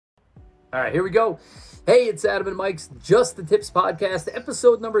All right, here we go. Hey, it's Adam and Mike's Just the Tips Podcast,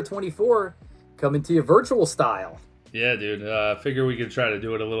 episode number 24, coming to you virtual style. Yeah, dude. Figure we could try to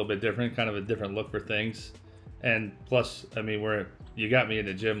do it a little bit different, kind of a different look for things. And plus, I mean, you got me in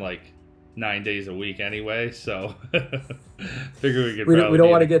the gym like 9 days a week anyway, so figure we could. We don't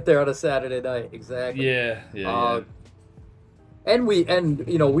want to get there on a Saturday night, exactly. Yeah. And we've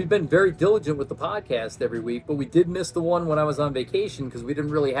been very diligent with the podcast every week, but we did miss the one when I was on vacation because we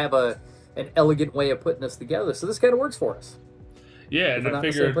didn't really have an elegant way of putting this together. So this kind of works for us. Yeah, and I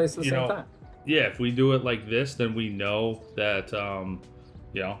figured, time. Yeah, if we do it like this, then we know that,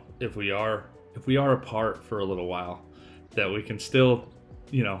 if we are apart for a little while, that we can still,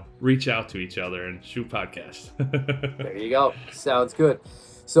 reach out to each other and shoot podcasts. There you go. Sounds good.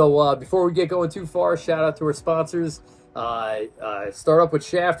 So before we get going too far, shout out to our sponsors. Start up with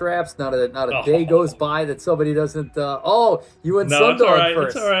Shaft Wraps. Not a day goes by that somebody doesn't. You and Sundog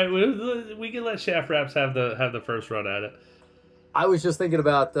first. It's all right. We can let Shaft Wraps have the first run at it. I was just thinking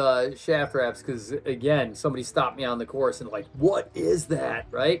about Shaft Wraps because again, somebody stopped me on the course and like, what is that?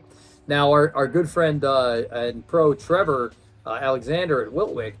 Right now, our good friend and pro Trevor Alexander at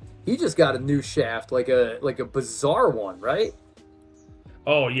Wiltwick, he just got a new shaft, like a bizarre one, right?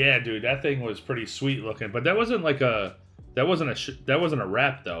 Oh yeah, dude, that thing was pretty sweet looking, but that wasn't a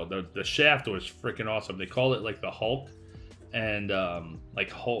wrap though. The shaft was freaking awesome. They call it like the Hulk, and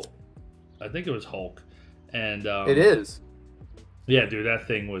Hulk. I think it was Hulk, and it is. Yeah, dude, that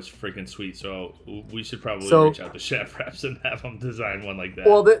thing was freaking sweet. So we should probably reach out to Shaft Wraps and have them design one like that.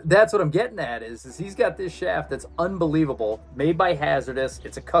 Well, that's what I'm getting at is he's got this shaft that's unbelievable, made by Hazardous.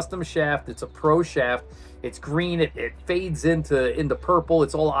 It's a custom shaft. It's a pro shaft. It's green. It fades into purple.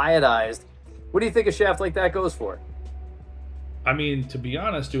 It's all iodized. What do you think a shaft like that goes for? I mean, to be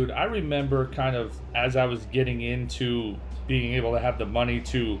honest, dude, I remember kind of as I was getting into being able to have the money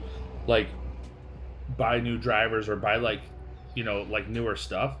to like buy new drivers or buy like newer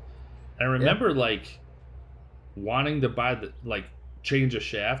stuff. And I remember like wanting to buy change a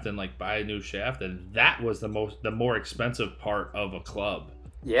shaft and like buy a new shaft, and that was the more expensive part of a club.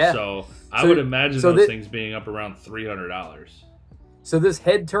 Yeah. So I would imagine those things being up around $300. So this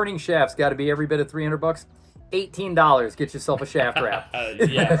head turning shaft's got to be every bit of $300. $18. Get yourself a shaft wrap.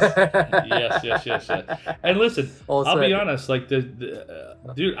 Yes. And listen, I'll be honest. Like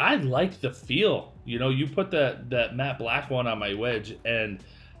dude, I like the feel. You put that matte black one on my wedge, and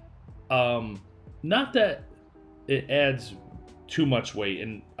not that it adds too much weight.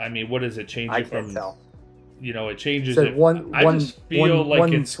 And I mean, what does it change you from? Tell. It changes it. I just feel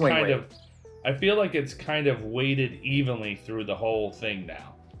like it's kind of. I feel like it's kind of weighted evenly through the whole thing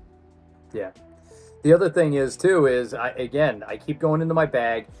now. Yeah. The other thing is I keep going into my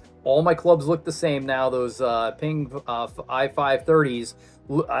bag. All my clubs look the same now. Those Ping I-530s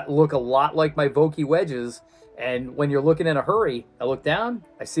look a lot like my Vokey wedges. And when you're looking in a hurry, I look down,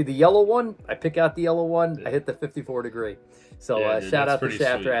 I see the yellow one, I pick out the yellow one, I hit the 54 degree. So shout out to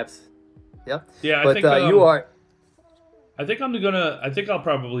Shaft Wraps. Yep. Yeah, but you are. I think I'll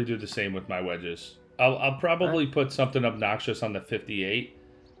probably do the same with my wedges. I'll probably put something obnoxious on the 58.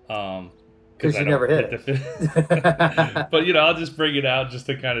 Because you never hit it. But, I'll just bring it out just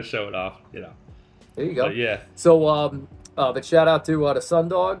to kind of show it off, There you go. But, yeah. So, but shout out to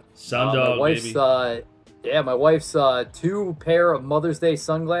Sundog. Sundog, my wife's, baby. My wife's 2 pair of Mother's Day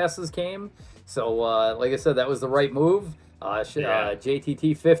sunglasses came. So, like I said, that was the right move.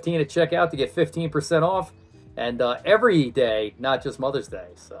 JTT 15 at checkout to get 15% off. And every day, not just Mother's Day.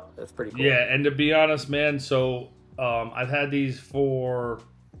 So, that's pretty cool. Yeah, and to be honest, man, so I've had these for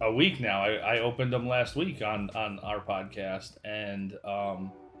a week now. I opened them last week on our podcast, and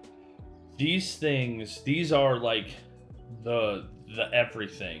these are like the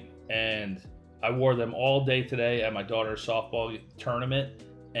everything. And I wore them all day today at my daughter's softball tournament,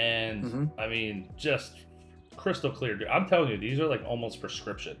 and I mean, just crystal clear, dude. I'm telling you, these are like almost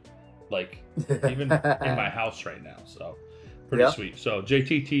prescription, like even in my house right now. So pretty sweet. So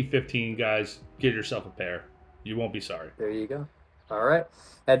JTT 15, guys, get yourself a pair. You won't be sorry. There you go. All right.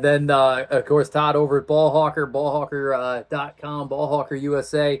 And then, of course, Todd over at Ballhawker, ballhawker.com, Ballhawker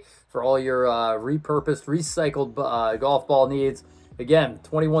USA, for all your repurposed, recycled golf ball needs. Again,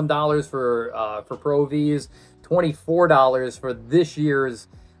 $21 for Pro Vs, $24 for this year's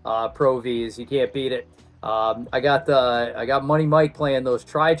Pro Vs. You can't beat it. I got Money Mike playing those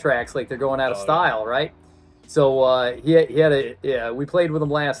tri-tracks like they're going out of style, right? So we played with him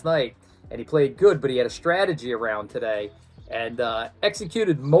last night, and he played good, but he had a strategy around today, and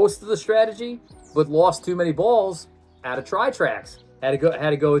executed most of the strategy, but lost too many balls out of tri-tracks. Had to go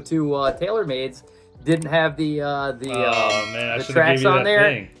to TaylorMade's. Didn't have the tracks on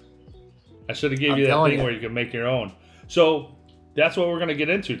there. I should have gave you that thing where you can make your own. So that's what we're going to get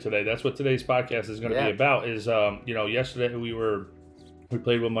into today. That's what today's podcast is going to be about. Is yesterday we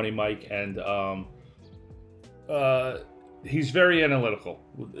played with Money Mike, and he's very analytical.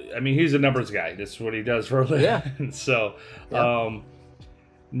 I mean, he's a numbers guy. That's what he does for a living. Yeah. So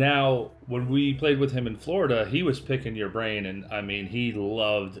now when we played with him in Florida, he was picking your brain, and I mean, he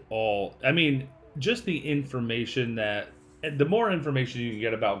loved just the information the more information you can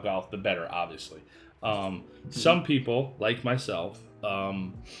get about golf, the better, obviously. Some people, like myself,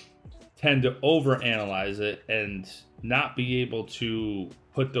 tend to overanalyze it and not be able to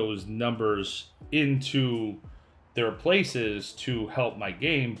put those numbers into their places to help my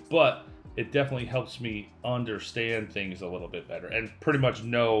game, but it definitely helps me understand things a little bit better and pretty much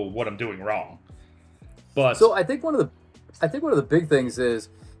know what I'm doing wrong. But so I think one of the big things is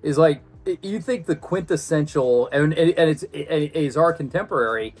like, you think the quintessential and is our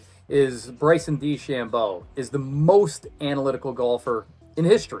contemporary is Bryson DeChambeau is the most analytical golfer in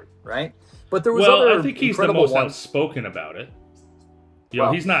history, right? But there was I think he's the most outspoken about it.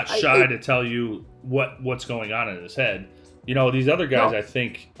 He's not shy to tell you what's going on in his head. These other guys, I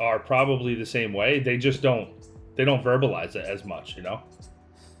think, are probably the same way. They just don't verbalize it as much,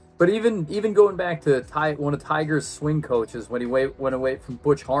 But even going back to one of Tiger's swing coaches when he went away from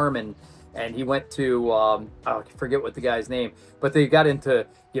Butch Harmon, and he went to I forget what the guy's name, but they got into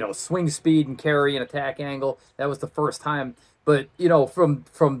swing speed and carry and attack angle. That was the first time. But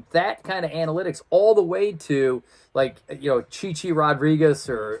from that kind of analytics all the way to Chi Rodriguez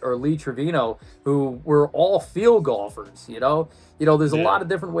or Lee Trevino, who were all field golfers. There's a lot of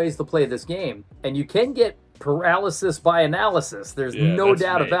different ways to play this game, and you can get paralysis by analysis. There's no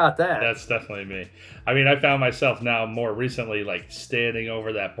doubt about that. That's definitely me. I mean, I found myself now more recently standing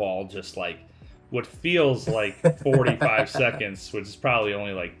over that ball, just what feels like 45 seconds, which is probably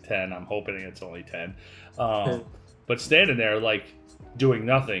only 10. I'm hoping it's only 10. But standing there, doing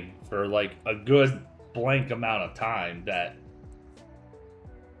nothing for a good blank amount of time that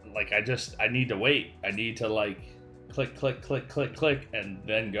I need to wait. I need to click, click, click, click, click, and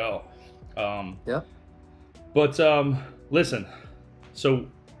then go. But listen, so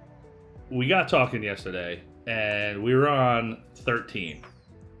we got talking yesterday, and we were on 13,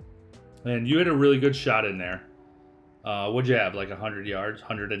 and you had a really good shot in there. What'd you have, 100 yards,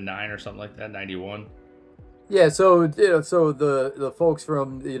 109 or something like that, 91? Yeah, so the folks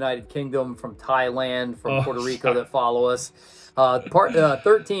from the United Kingdom, from Thailand, from Puerto Rico that follow us,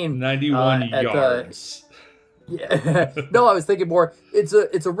 13, 91 yards. Yeah, no, I was thinking more. It's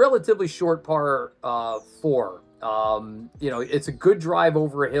a relatively short par 4. It's a good drive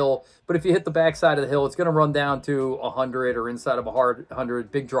over a hill, but if you hit the backside of the hill, it's going to run down to 100 or inside of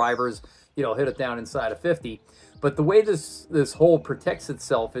 100. Big drivers, hit it down inside of 50. But the way this hole protects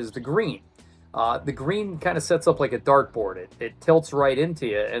itself is the green. The green kind of sets up like a dartboard. It tilts right into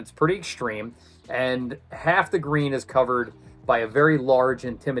you, and it's pretty extreme. And half the green is covered by a very large,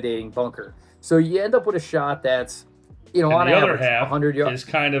 intimidating bunker. So you end up with a shot that's, on the average, other half 100 yards. Is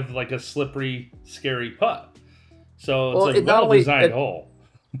kind of like a slippery, scary putt. So it's a well-designed hole.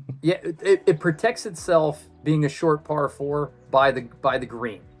 Yeah, it protects itself, being a short par 4, by the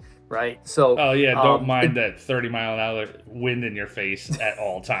green, right? So don't mind that 30-mile-an-hour wind in your face at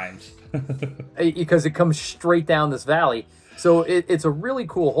all times. Because it comes straight down this valley. So it's a really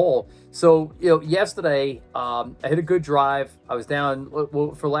cool hole. So, yesterday, I hit a good drive. I was down,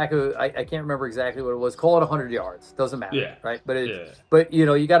 for lack of, I can't remember exactly what it was. Call it 100 yards. Doesn't matter, right? But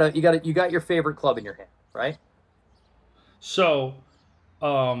you got your favorite club in your hand, right? So,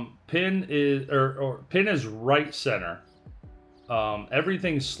 pin is right center.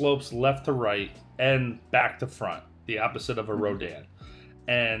 Everything slopes left to right and back to front, the opposite of a Rodin.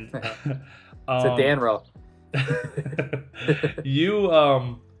 And it's a Dan row.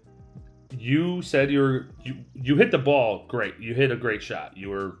 You said you hit the ball great. You hit a great shot. You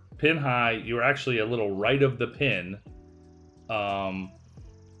were pin high. You were actually a little right of the pin.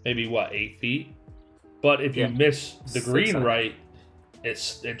 Maybe 8 feet. But if you miss the green right,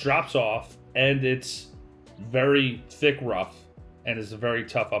 it drops off, and it's very thick rough, and it's very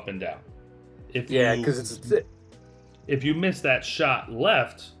tough up and down. Because it's if you miss that shot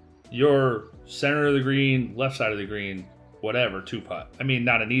left, you're center of the green, left side of the green, whatever, 2-putt. I mean,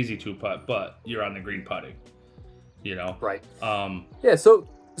 not an easy 2-putt, but you're on the green putting, Right. So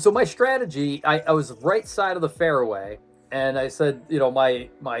my strategy, I was right side of the fairway, and I said,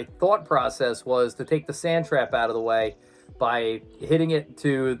 my thought process was to take the sand trap out of the way by hitting it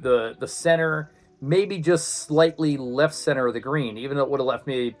to the center, maybe just slightly left center of the green, even though it would have left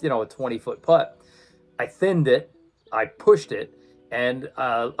me, a 20-foot putt. I thinned it, I pushed it, and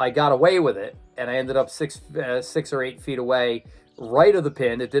I got away with it, and I ended up 6 or 8 feet away, right of the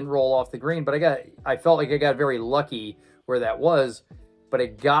pin. It didn't roll off the green, but I felt like I got very lucky where that was, but I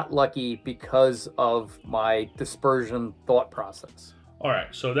got lucky because of my dispersion thought process. All right,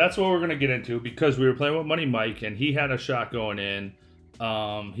 so that's what we're going to get into, because we were playing with Money Mike, and he had a shot going in.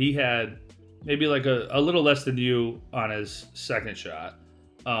 He had maybe like a little less than you on his second shot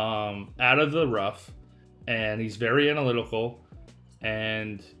out of the rough, and he's very analytical,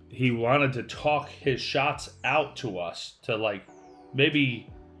 and he wanted to talk his shots out to us to like maybe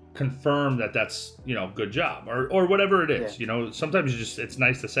confirm that that's, you know, good job or whatever it is. You know, sometimes it's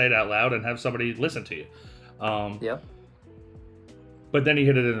nice to say it out loud and have somebody listen to you. But then he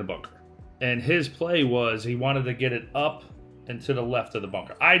hit it in the bunker. And his play was he wanted to get it up and to the left of the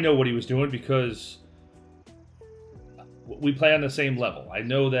bunker. I know what he was doing because we play on the same level. I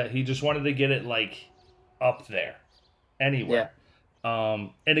know that he just wanted to get it like up there anywhere.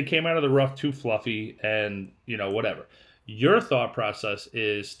 And it came out of the rough too fluffy and, you know, whatever. Your thought process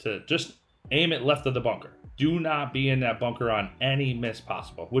is to just aim it left of the bunker. Do not be in that bunker on any miss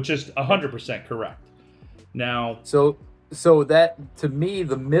possible, which is 100% correct. Now, So that, to me,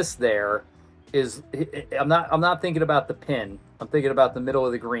 the miss there is, I'm not thinking about the pin. I'm thinking about the middle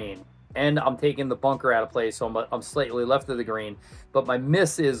of the green, and I'm taking the bunker out of play, so I'm slightly left of the green. But my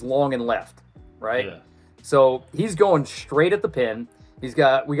miss is long and left, right? Yeah. So he's going straight at the pin. We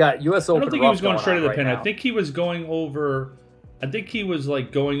got U.S. Open. I don't think he was going straight at the pin. Now. I think he was going over. I think he was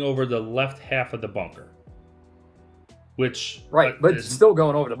like going over the left half of the bunker, which but still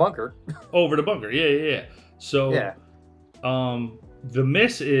going over the bunker. Over the bunker, yeah. So the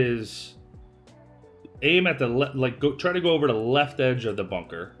miss is aim at the try to go over the left edge of the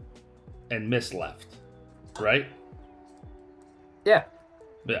bunker and miss left, right? Yeah.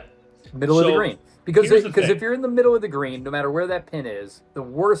 Middle of the green. Because if you're in the middle of the green, no matter where that pin is, the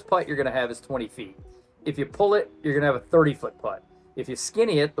worst putt you're going to have is 20 feet. If you pull it, you're going to have a 30-foot putt. If you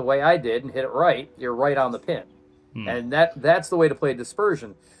skinny it the way I did and hit it right, you're right on the pin. And that's the way to play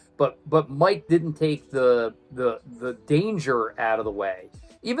dispersion. But Mike didn't take the danger out of the way.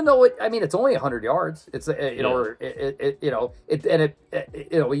 Even though it's only 100 yards. It's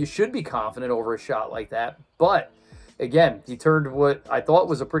you should be confident over a shot like that. But again, he turned what I thought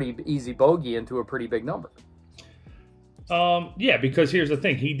was a pretty easy bogey into a pretty big number. Because here's the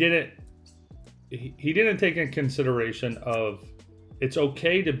thing. He didn't take into consideration of it's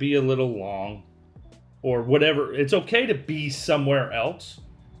okay to be a little long or whatever. It's okay to be somewhere else,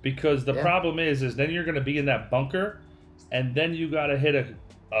 because the problem is then you're going to be in that bunker, and then you got to hit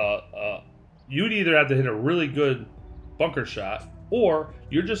you'd either have to hit a really good bunker shot, or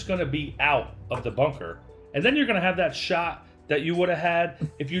you're just going to be out of the bunker. And then you're going to have that shot that you would have had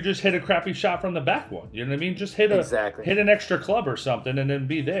if you just hit a crappy shot from the back one. You know what I mean? Just hit an extra club or something and then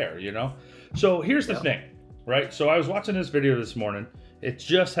be there, you know? So here's the thing, right? So I was watching this video this morning. It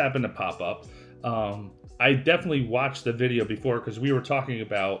just happened to pop up. I definitely watched the video before because we were talking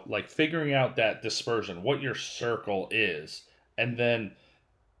about like figuring out that dispersion, what your circle is, and then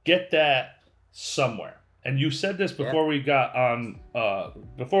get that somewhere. And you said this before we got on,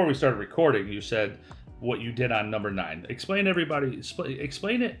 before we started recording, you said what you did on number 9. Explain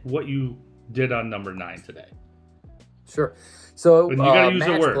what you did on number 9 today. Sure. So you gotta use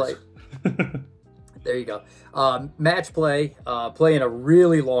the words. There you go. Match play, playing a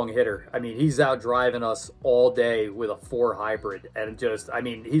really long hitter. I mean, he's out driving us all day with a 4 hybrid, and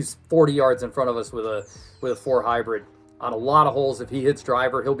he's 40 yards in front of us with a 4 hybrid. On a lot of holes, if he hits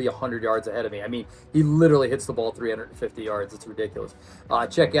driver, he'll be 100 yards ahead of me. I mean, he literally hits the ball 350 yards. It's ridiculous.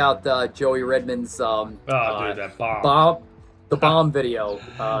 Check out Joey Redmond's that bomb. The bomb video.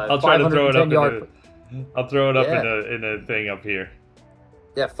 I'll try to throw it up. I'll throw it up in the thing up here.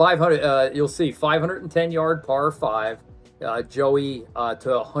 Yeah, 500. You'll see 510 yard par 5. Joey to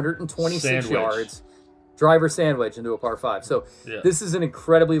 126 yards. Driver sandwich into a par 5. So this is an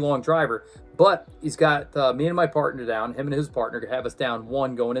incredibly long driver. But he's got me and my partner down. Him and his partner have us down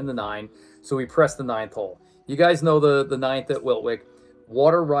 1 going in the 9. So we press the 9th hole. You guys know the 9th at Wiltwick.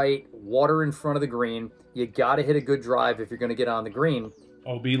 Water right, water in front of the green. You got to hit a good drive if you're going to get on the green.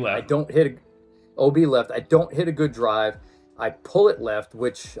 OB left. I don't hit a good drive. I pull it left,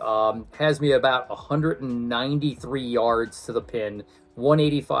 which has me about 193 yards to the pin,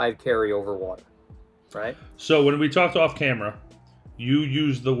 185 carry over water. Right? So when we talked off camera, you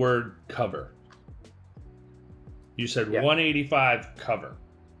used the word cover. You said 185 cover.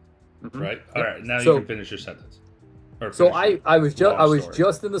 Right? All right, now you can finish your sentence. I was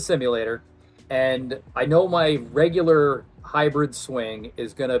just in the simulator, and I know my regular hybrid swing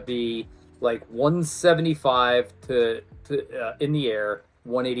is going to be like 175 to in the air,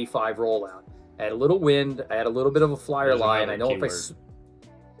 185 rollout. I had a little wind. I had a little bit of a flyer lie, and I know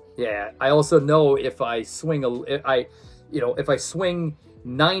I also know if I swing if I swing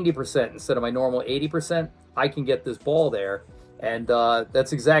 90% instead of my normal 80%, I can get this ball there. And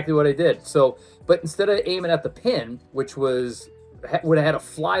that's exactly what I did. So, but instead of aiming at the pin, which would have had to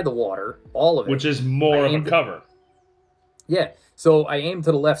fly the water, all of it. Which is more of a cover. Yeah. So I aimed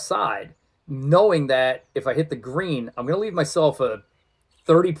to the left side, knowing that if I hit the green, I'm going to leave myself a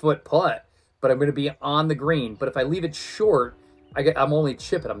 30-foot putt, but I'm going to be on the green. But if I leave it short, I'm only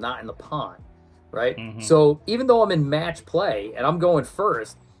chipping. I'm not in the pond, right? Mm-hmm. So even though I'm in match play and I'm going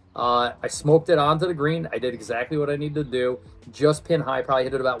first, I smoked it onto the green. I did exactly what I needed to do. Just pin high, probably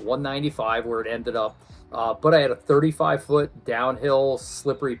hit it about 195 where it ended up. But I had a 35-foot downhill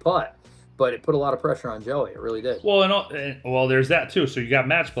slippery putt. But it put a lot of pressure on Joey. It really did. Well, there's that too. So you got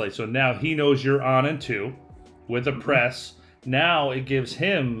match play. So now he knows you're on and two with a press. Now it gives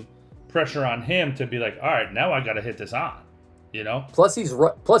him pressure on him to be like, all right, now I got to hit this on. You know. Plus he's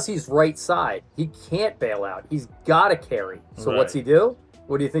right side. He can't bail out. He's got to carry. So What's he do?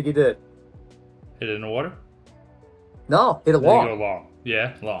 What do you think he did? Hit it in the water? No, hit it long. Go long.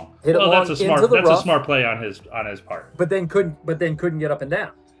 Yeah, long. Hit it long that's a smart play on his part. But then couldn't get up and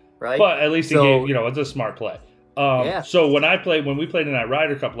down, right? But at least he gave, it's a smart play. So when we played in that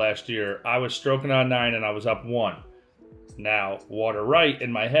Ryder Cup last year, I was stroking on 9 and I was up 1. Now, water right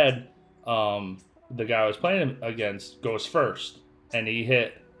in my head, the guy I was playing against goes first, and he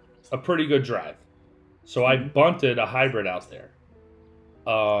hit a pretty good drive. So I bunted a hybrid out there.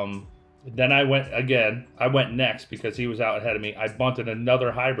 Then I went next because he was out ahead of me. I bunted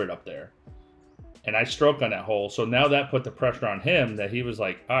another hybrid up there, and I stroked on that hole. So now that put the pressure on him that he was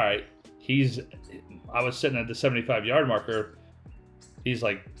like, all right, I was sitting at the 75-yard marker. He's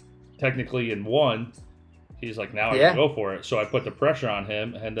like technically in 1. He's like, now I can go for it. So I put the pressure on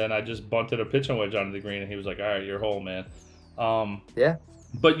him, and then I just bunted a pitching wedge onto the green, and he was like, all right, you're home, man.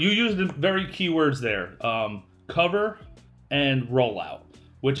 But you used the very key words there, cover and rollout,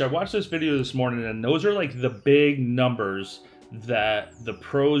 which I watched this video this morning, and those are like the big numbers that the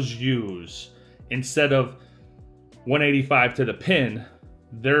pros use. Instead of 185 to the pin,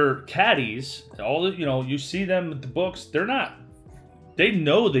 their caddies, you see them at the books, they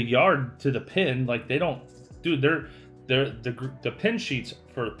know the yard to the pin. Like they don't, dude, the pin sheets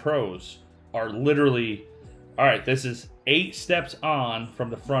for the pros are literally, all right, this is 8 steps on from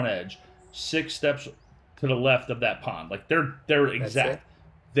the front edge, 6 steps to the left of that pond. Like they're exact.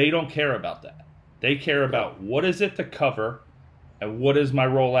 They don't care about that. They care about what is it to cover and what is my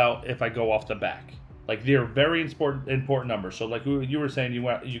rollout if I go off the back. Like they're very important numbers. So like you were saying,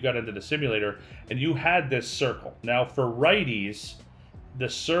 you got into the simulator and you had this circle. Now for righties, the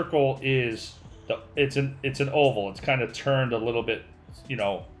circle is it's an oval. It's kind of turned a little bit, I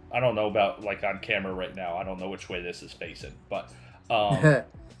don't know about like on camera right now. I don't know which way this is facing, but but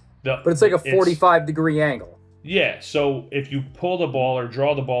it's like a 45-degree angle. Yeah, so if you pull the ball or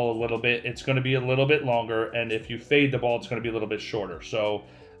draw the ball a little bit, it's going to be a little bit longer, and if you fade the ball, it's going to be a little bit shorter. So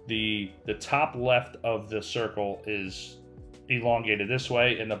the top left of the circle is elongated this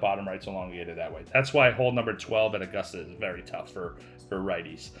way, and the bottom right's elongated that way. That's why hole number 12 at Augusta is very tough for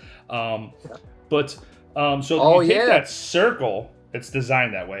righties. So you take that circle, it's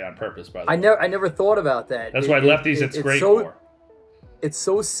designed that way on purpose, by the way. I never thought about that. That's why lefties it's great for. It's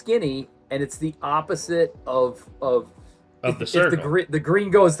so skinny. And it's the opposite of the circle. If the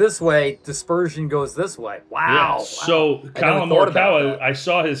green goes this way, dispersion goes this way. Wow. Yeah. So Colin Morikawa, I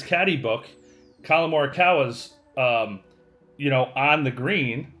saw his caddy book. Colin Morikawa's, on the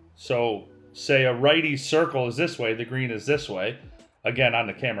green. So say a righty circle is this way, the green is this way. Again, on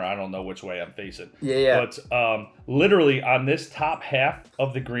the camera, I don't know which way I'm facing. Yeah. But literally on this top half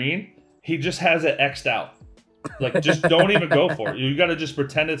of the green, he just has it X'd out. Like, just don't even go for it. You got to just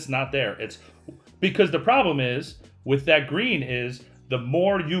pretend it's not there. It's because the problem is with that green is the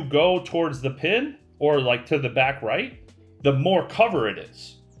more you go towards the pin or like to the back right, the more cover it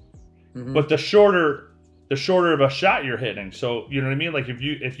is. Mm-hmm. But the shorter of a shot you're hitting. So you know what I mean? Like if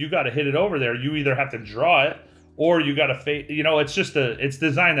you got to hit it over there, you either have to draw it or you got to fade. It's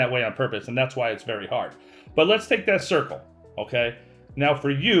designed that way on purpose, and that's why it's very hard. But let's take that circle, okay? Now for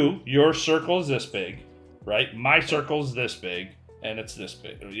you, your circle is this big. Right, my circle's this big, and it's this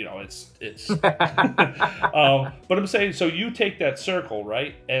big. It's. But I'm saying, so you take that circle,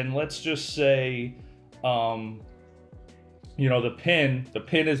 right, and let's just say, the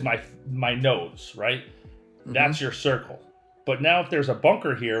pin is my nose, right? Mm-hmm. That's your circle. But now, if there's a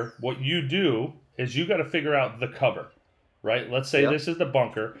bunker here, what you do is you got to figure out the cover, right? Let's say this is the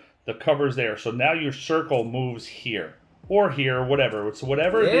bunker, the cover's there. So now your circle moves here. or here, or whatever. It's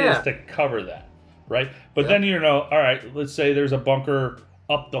whatever it is to cover that, right? But then, all right, let's say there's a bunker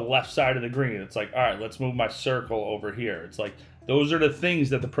up the left side of the green. It's like, all right, let's move my circle over here. It's like, those are the things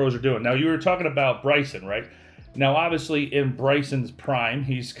that the pros are doing. Now, you were talking about Bryson, right? Now, obviously, in Bryson's prime,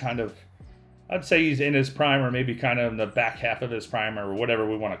 he's kind of, I'd say he's in his prime, or maybe kind of in the back half of his prime, or whatever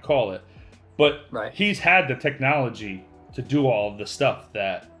we want to call it. But he's had the technology to do all of the stuff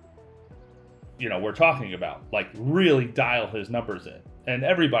that, we're talking about, like really dial his numbers in. And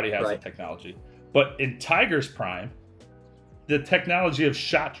everybody has the technology. But in Tiger's prime, the technology of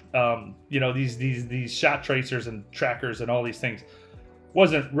shot, these shot tracers and trackers and all these things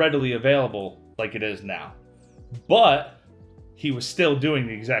wasn't readily available like it is now. But he was still doing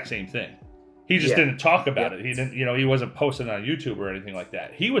the exact same thing. He just didn't talk about it. He didn't, he wasn't posting on YouTube or anything like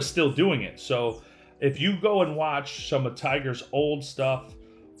that. He was still doing it. So if you go and watch some of Tiger's old stuff,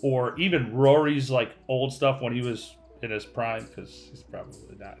 or even Rory's like old stuff when he was in his prime, because he's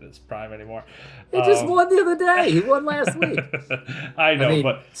probably not in his prime anymore. He just won the other day. He won last week. I know,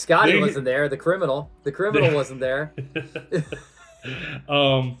 but Scotty wasn't there. The criminal wasn't there.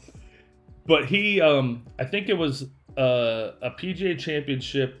 But he, I think it was a PGA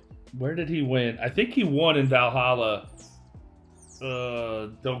Championship. Where did he win? I think he won in Valhalla.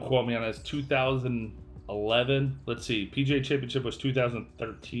 Don't quote me on this. 2011. Let's see. PGA Championship was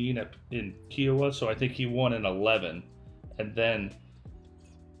 2013 in Kiowa, so I think he won in 11, and then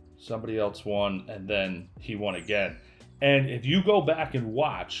somebody else won, and then he won again. And if you go back and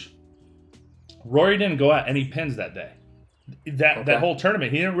watch, Rory didn't go at any pins that day. That whole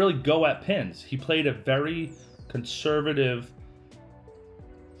tournament, he didn't really go at pins. He played a very conservative,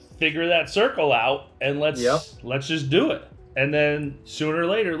 figure that circle out, and let's just do it. And then sooner or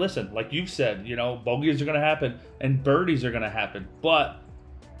later, listen, like you've said, bogeys are going to happen and birdies are going to happen, but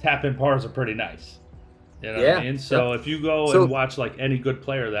tap-in pars are pretty nice. You know what I mean? So if you go and watch like any good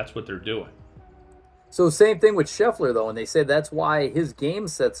player, that's what they're doing. So same thing with Scheffler, though, and they said that's why his game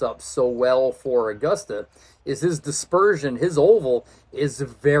sets up so well for Augusta, is his dispersion, his oval is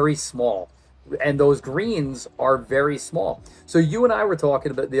very small, and those greens are very small. So you and I were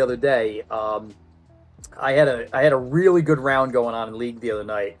talking about the other day. I had a really good round going on in league the other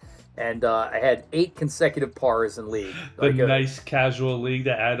night, and I had 8 consecutive pars in league. The nice casual league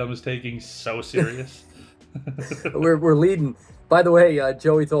that Adam's taking so serious. we're leading. By the way,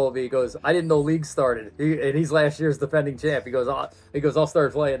 Joey told me, he goes, I didn't know league started, and he's last year's defending champ. He goes, I'll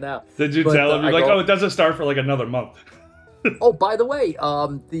start playing now. Did you tell him? You're like, it doesn't start for like another month. Oh, by the way,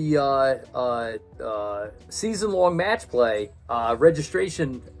 the season-long match play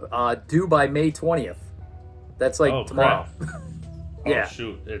registration due by May 20th. That's like tomorrow. Oh,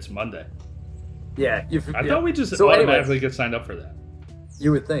 shoot. It's Monday. Yeah. I thought we just automatically get signed up for that.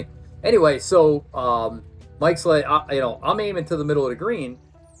 You would think. Anyway, so Mike's like, I'm aiming to the middle of the green,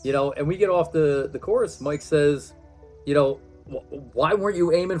 and we get off the course. Mike says, why weren't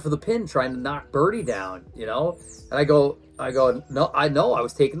you aiming for the pin, trying to knock birdie down, And I go, no, I know. I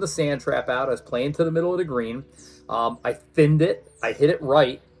was taking the sand trap out. I was playing to the middle of the green. I thinned it. I hit it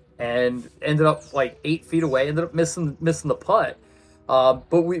right, and ended up like 8 feet away. Ended up missing the putt.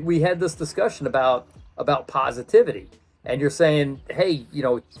 But we had this discussion about positivity, and you're saying, hey,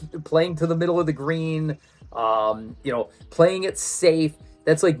 playing to the middle of the green, playing it safe.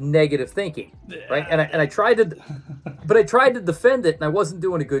 That's like negative thinking, right? And I tried to defend it, and I wasn't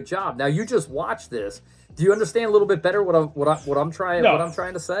doing a good job. Now you just watch this. Do you understand a little bit better what I'm trying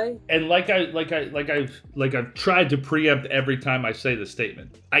to say? And I've tried to preempt every time I say the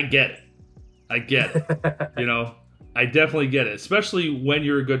statement. I get it. I definitely get it. Especially when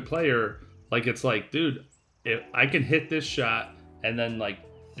you're a good player. Like, it's like, dude, if I can hit this shot, and then like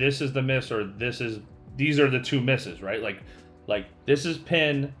this is the miss, or these are the 2 misses, right? Like this is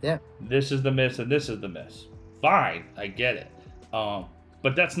pin, this is the miss, and this is the miss. Fine, I get it.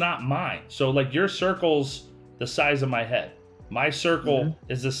 But that's not mine. So like your circle's the size of my head. My circle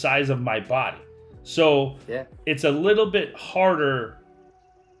is the size of my body. So it's a little bit harder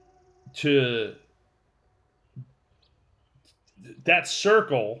to that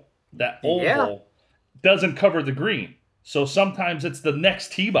circle, that oval doesn't cover the green. So sometimes it's the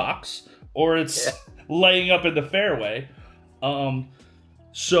next tee box, or it's laying up in the fairway.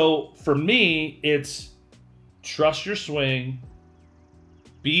 So for me, it's trust your swing,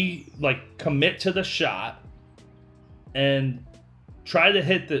 commit to the shot, and try to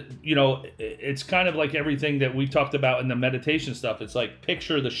hit it's kind of like everything that we talked about in the meditation stuff. It's like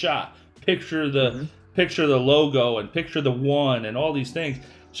picture the shot, picture the logo, and picture the one, and all these things.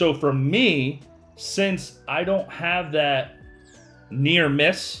 So for me, since I don't have that near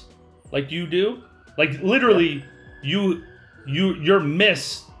miss like you do, like literally your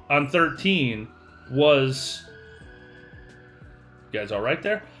miss on 13 was, you guys all right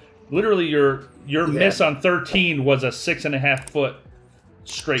there? Literally, your miss on 13 was a 6.5 foot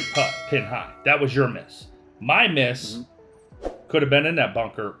straight putt, pin high. That was your miss. My miss could have been in that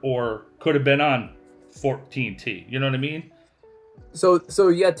bunker or could have been on 14T. You know what I mean? So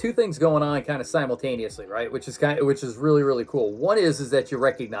you got two things going on kind of simultaneously, right? Which is really, really cool. One is that you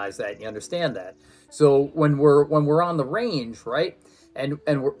recognize that and you understand that. So when we're on the range, right? And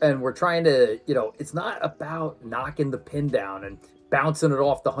we're trying to, it's not about knocking the pin down and bouncing it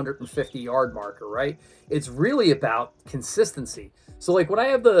off the 150-yard marker, right? It's really about consistency. So like when I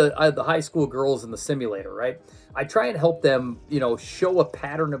have the high school girls in the simulator, right? I try and help them, show a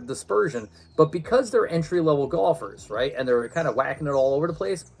pattern of dispersion, but because they're entry-level golfers, right? And they're kind of whacking it all over the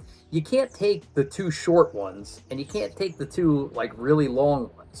place, you can't take the two short ones and you can't take the two like really long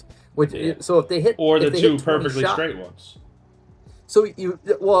ones. So if they hit, or the two hit perfectly straight ones. So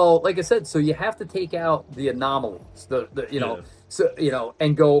like I said, so you have to take out the anomalies,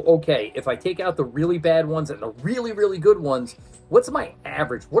 and go, okay, if I take out the really bad ones and the really, really good ones, what's my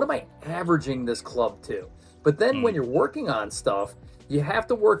average? What am I averaging this club to? But then when you're working on stuff, you have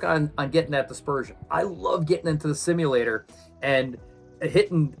to work on getting that dispersion. I love getting into the simulator and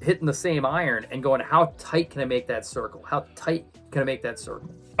hitting the same iron and going, how tight can I make that circle? How tight can I make that circle?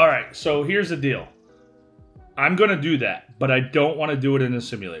 All right, so here's the deal. I'm going to do that, but I don't want to do it in the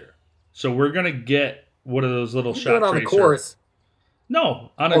simulator. So we're going to get one of those little shot on the course.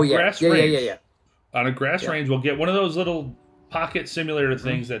 No, on a grass range. Yeah. On a grass range, we'll get one of those little pocket simulator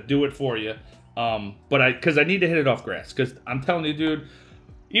things that do it for you. Because I need to hit it off grass. Because I'm telling you, dude,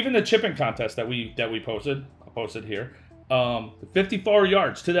 even the chipping contest that we posted, I posted here, 54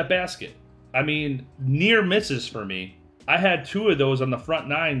 yards to that basket. I mean, near misses for me. I had 2 of those on the front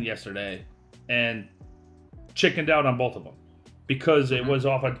 9 yesterday, and chickened out on both of them because it was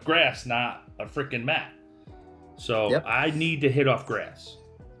off of grass, not a freaking mat. So I need to hit off grass.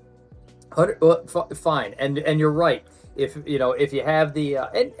 Fine, and you're right. If you have the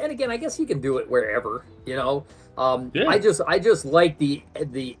and again, I guess you can do it wherever. I just like the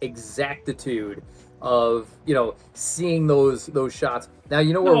exactitude of seeing those shots. Now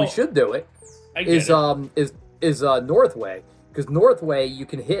where we should do it is Northway, because Northway you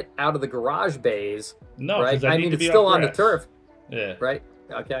can hit out of the garage bays. No, right. I mean, it's still on the turf. Yeah. Right.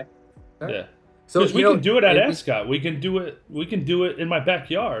 Okay. Right. Yeah. So we can do it at Ascot. We can do it in my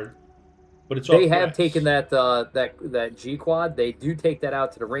backyard. But it's they have taken that G quad. They do take that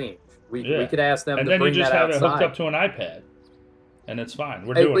out to the range. We could ask them to bring that outside. And then you just have it hooked up to an iPad, and it's fine.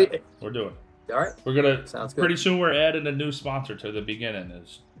 We're doing it. We're doing it. All right. We're gonna. Sounds good. Pretty soon we're adding a new sponsor to the beginning.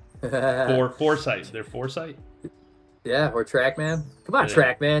 Is Foresight. They're Foresight. Yeah, or TrackMan. Come on,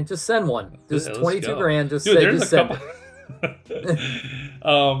 TrackMan. Just send one. Just 22 grand. Just Dude, say, there's just a send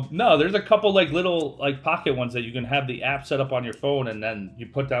couple. No, there's a couple like little like pocket ones that you can have the app set up on your phone, and then you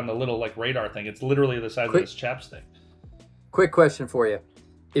put down the little like radar thing. It's literally the size of this chapstick. Quick question for you: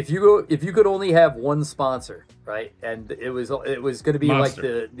 if you could only have one sponsor, right, and it was going to be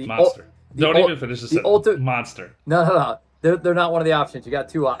Monster. like the Monster. Don't even finish the ultimate Monster. No. They're not one of the options. You got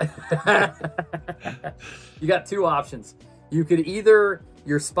two. You got 2 options. You could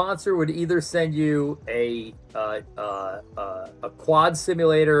your sponsor would either send you a quad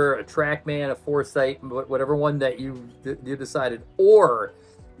simulator, a TrackMan, a Foresight, whatever one that you decided, or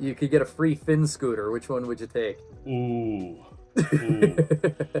you could get a free fin scooter. Which one would you take? Ooh.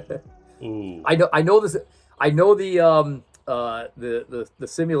 Ooh. I know this. I know the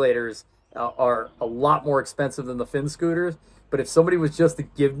simulators are a lot more expensive than the fin scooters, but if somebody was just to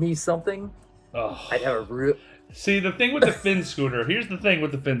give me something, I'd have a real. See, the thing with the fin scooter, here's the thing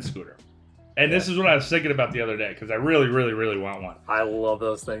with the fin scooter. And this is what I was thinking about the other day, because I really, really, really want one. I love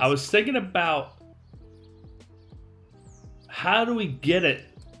those things. I was thinking about how do we get it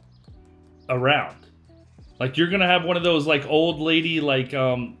around? Like, you're going to have one of those, like, old lady, the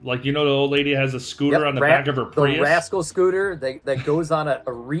old lady has a scooter on the back of her Prius. The Rascal scooter that goes on a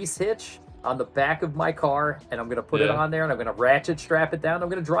Reese hitch on the back of my car, and I'm going to put it on there, and I'm going to ratchet strap it down. I'm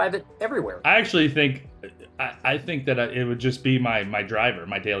going to drive it everywhere. I actually think, I think that it would just be my driver,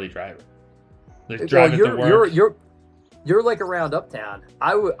 my daily driver. Like, drive it to work. You're like around uptown.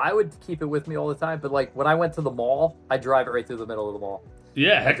 I would keep it with me all the time, but like when I went to the mall, I drive it right through the middle of the mall.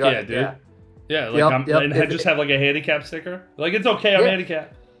 Yeah, heck yeah, dude. Yeah, like and I just have like a handicap sticker. Like, it's okay, I'm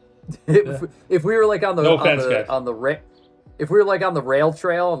handicapped. If we were like on the if we were like on the rail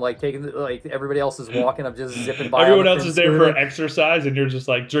trail and like taking like everybody else is walking, I'm just zipping by. Everyone else is there for exercise, and you're just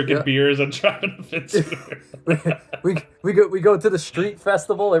like drinking beers and driving a fin scooter. we go to the street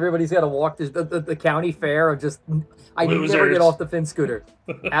festival. Everybody's got to walk the county fair. I never get off the fin scooter,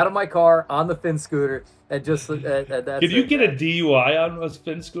 out of my car on the fin scooter, and just that's. Can you get a DUI on a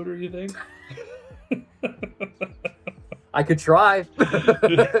fin scooter? You think? I could try. Could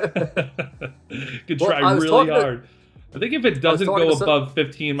try really hard. I think if it doesn't go above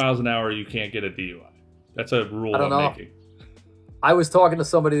 15 miles an hour, you can't get a DUI. That's a rule I'm making. I was talking to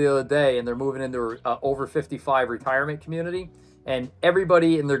somebody the other day, and they're moving into an over 55 retirement community, and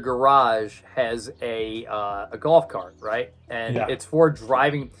everybody in their garage has a golf cart, right? And it's for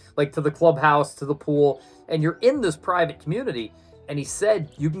driving, like to the clubhouse, to the pool, and you're in this private community. And he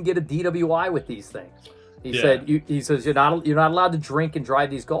said you can get a DWI with these things. He said, he says you're not allowed to drink and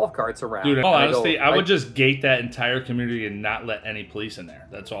drive these golf carts around. Dude, honestly, I would just gate that entire community and not let any police in there.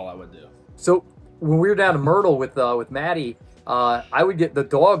 That's all I would do. So when we were down in Myrtle with Maddie, I would get the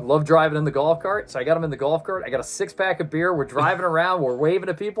dog loved driving in the golf cart, so I got him in the golf cart. I got a 6-pack of beer. We're driving around. We're waving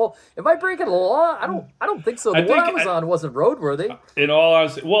at people. Am I breaking the law? I don't think so. The one I was on wasn't roadworthy. In all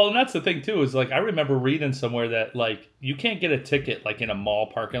honesty, well, and that's the thing too. Is like I remember reading somewhere that like you can't get a ticket like in a mall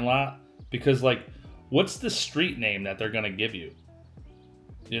parking lot because like. What's the street name that they're going to give you?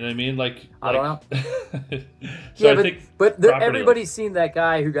 You know what I mean? I don't know. So yeah, but everybody's seen that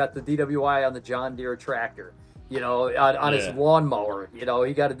guy who got the DWI on the John Deere tractor, on his lawnmower. He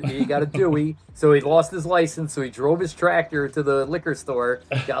got a Dewey, so he lost his license, so he drove his tractor to the liquor store,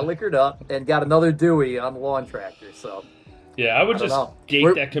 got liquored up, and got another Dewey on the lawn tractor. So yeah, I would just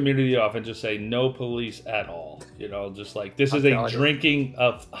gate that community off and just say no police at all. Just like this is a drinking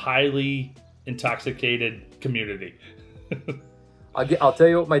of highly intoxicated community. I'll tell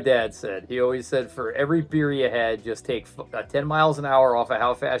you what my dad said. He always said for every beer you had, just take 10 miles an hour off of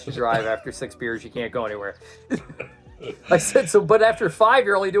how fast you drive. After 6 beers, you can't go anywhere. I said, but after 5,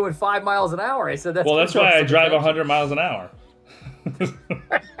 you're only doing 5 miles an hour. I said, that's why I drive 100 miles an hour.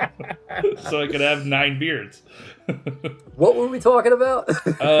 So I could have 9 beers. What were we talking about?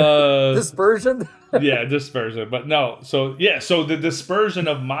 Dispersion? Yeah, dispersion. But no, so the dispersion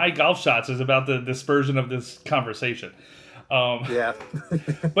of my golf shots is about the dispersion of this conversation.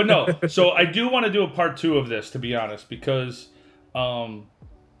 But no, so I do want to do a part 2 of this, to be honest, because I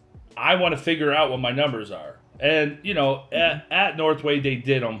want to figure out what my numbers are. And, at Northway, they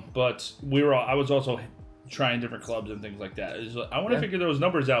did them, but I was also trying different clubs and things like that. I want to figure those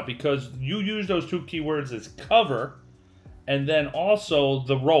numbers out because you use those 2 keywords as cover and then also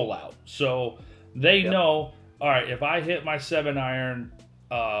the rollout. So they know, all right, if I hit my 7-iron,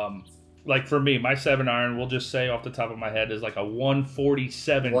 like for me, my 7-iron, we'll just say off the top of my head, is like a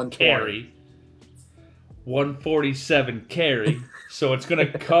 147 carry. 147 carry. So it's going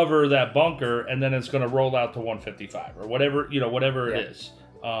to cover that bunker and then it's going to roll out to 155 or whatever, whatever it is.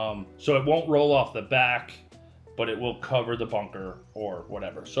 So it won't roll off the back, but it will cover the bunker or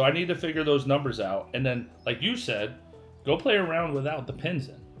whatever. So I need to figure those numbers out. And then, like you said, go play around without the pins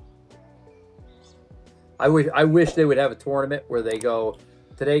in. I wish they would have a tournament where they go,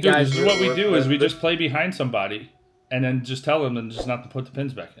 today, guys. This is what we do is we just play behind somebody and then just tell them and just not to put the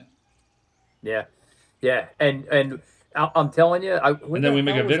pins back in. Yeah. Yeah. And I'm telling you. And then we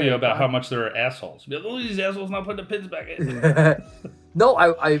make a video about how much they're assholes. Oh, these assholes not putting the pins back in. No,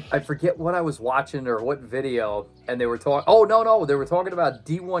 I forget what I was watching or what video, and they were talking. Oh, no, they were talking about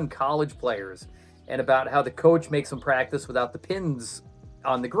D1 college players and about how the coach makes them practice without the pins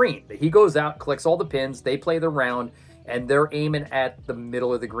on the green. He goes out, collects all the pins, they play the round, and they're aiming at the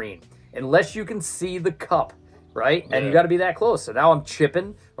middle of the green. Unless you can see the cup, right? And you got to be that close. So now I'm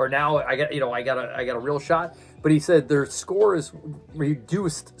chipping, or now I got a real shot. But he said their score is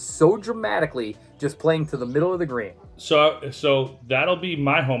reduced so dramatically just playing to the middle of the green. So that'll be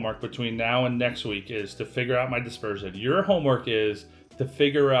my homework between now and next week is to figure out my dispersion. Your homework is to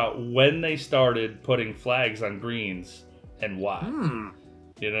figure out when they started putting flags on greens and why.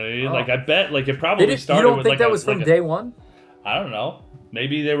 You know what I mean? Like I bet, like it probably started. You don't think that was from day one? I don't know.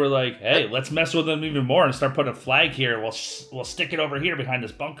 Maybe they were like, "Hey, let's mess with them even more and start putting a flag here. We'll stick it over here behind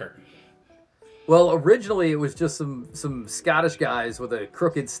this bunker." Well, originally it was just some Scottish guys with a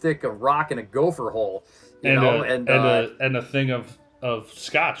crooked stick, a rock, and a gopher hole. And a thing of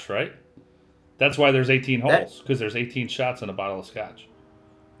scotch, right? That's why there's 18 holes, because there's 18 shots in a bottle of scotch.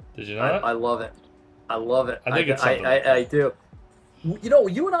 Did you know that? I love it. I love it. I think it's something. I do.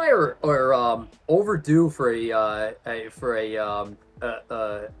 You and I are overdue for a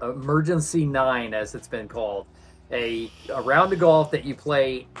emergency 9, as it's been called, a round of golf that you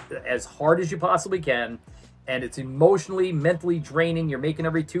play as hard as you possibly can, and it's emotionally, mentally draining. You're making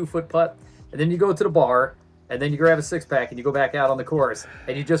every 2-foot putt, and then you go to the bar, and then you grab a 6-pack, and you go back out on the course,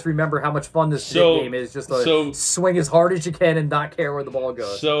 and you just remember how much fun this game is, just to swing as hard as you can and not care where the ball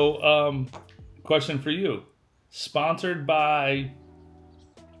goes. So, question for you. Sponsored by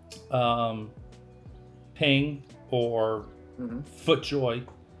Ping or FootJoy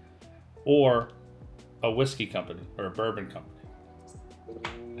or a whiskey company or a bourbon company?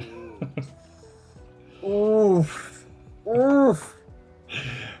 Oof. Oof.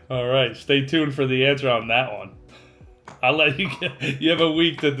 All right. Stay tuned for the answer on that one. I'll let you you have a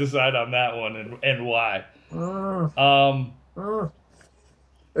week to decide on that one and why.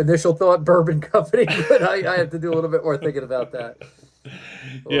 Initial thought, bourbon company, but I have to do a little bit more thinking about that.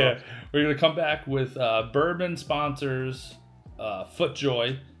 Yeah. We're going to come back with bourbon sponsors,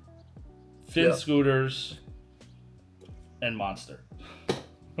 FootJoy, Finn Scooters, and Monster.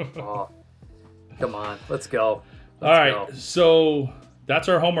 Oh, come on. Let's go. All right. So that's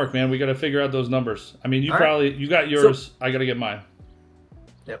our homework, man. We got to figure out those numbers. I mean, you got yours. So, I got to get mine.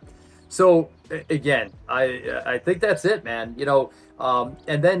 Yep. So again, I think that's it, man. You know,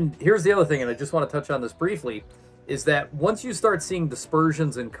 and then here's the other thing, and I just want to touch on this briefly, is that once you start seeing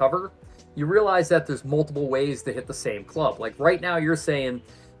dispersions in cover, you realize that there's multiple ways to hit the same club. Like right now, you're saying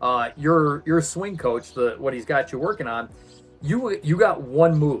your swing coach, what he's got you working on, you got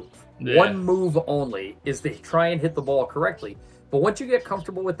one move. Yeah. One move only is to try and hit the ball correctly. But once you get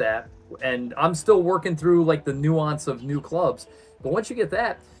comfortable with that, and I'm still working through like the nuance of new clubs, but once you get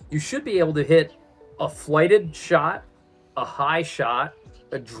that, you should be able to hit a flighted shot, a high shot,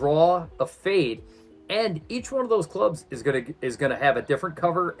 a draw, a fade, and each one of those clubs is gonna have a different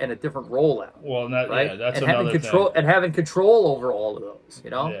cover and a different rollout. Well, right? Yeah, that's and another thing. And having control over all of those, you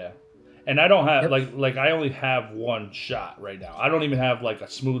know. Yeah. And I don't have like I only have one shot right now. I don't even have like a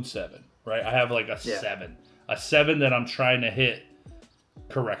smooth 7, right? I have like a 7. A 7 that I'm trying to hit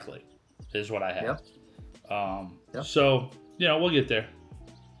correctly is what I have. So, you know, we'll get there.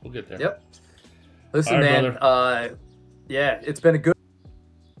 We'll get there. Yep. Listen, right, man, it's been a good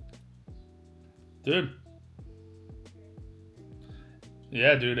dude.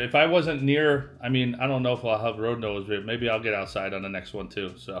 Yeah, dude. If I wasn't near, I mean, I don't know if I'll have road nose, but maybe I'll get outside on the next one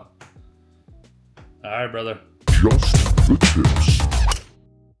too. So, all right, brother. Just the tips.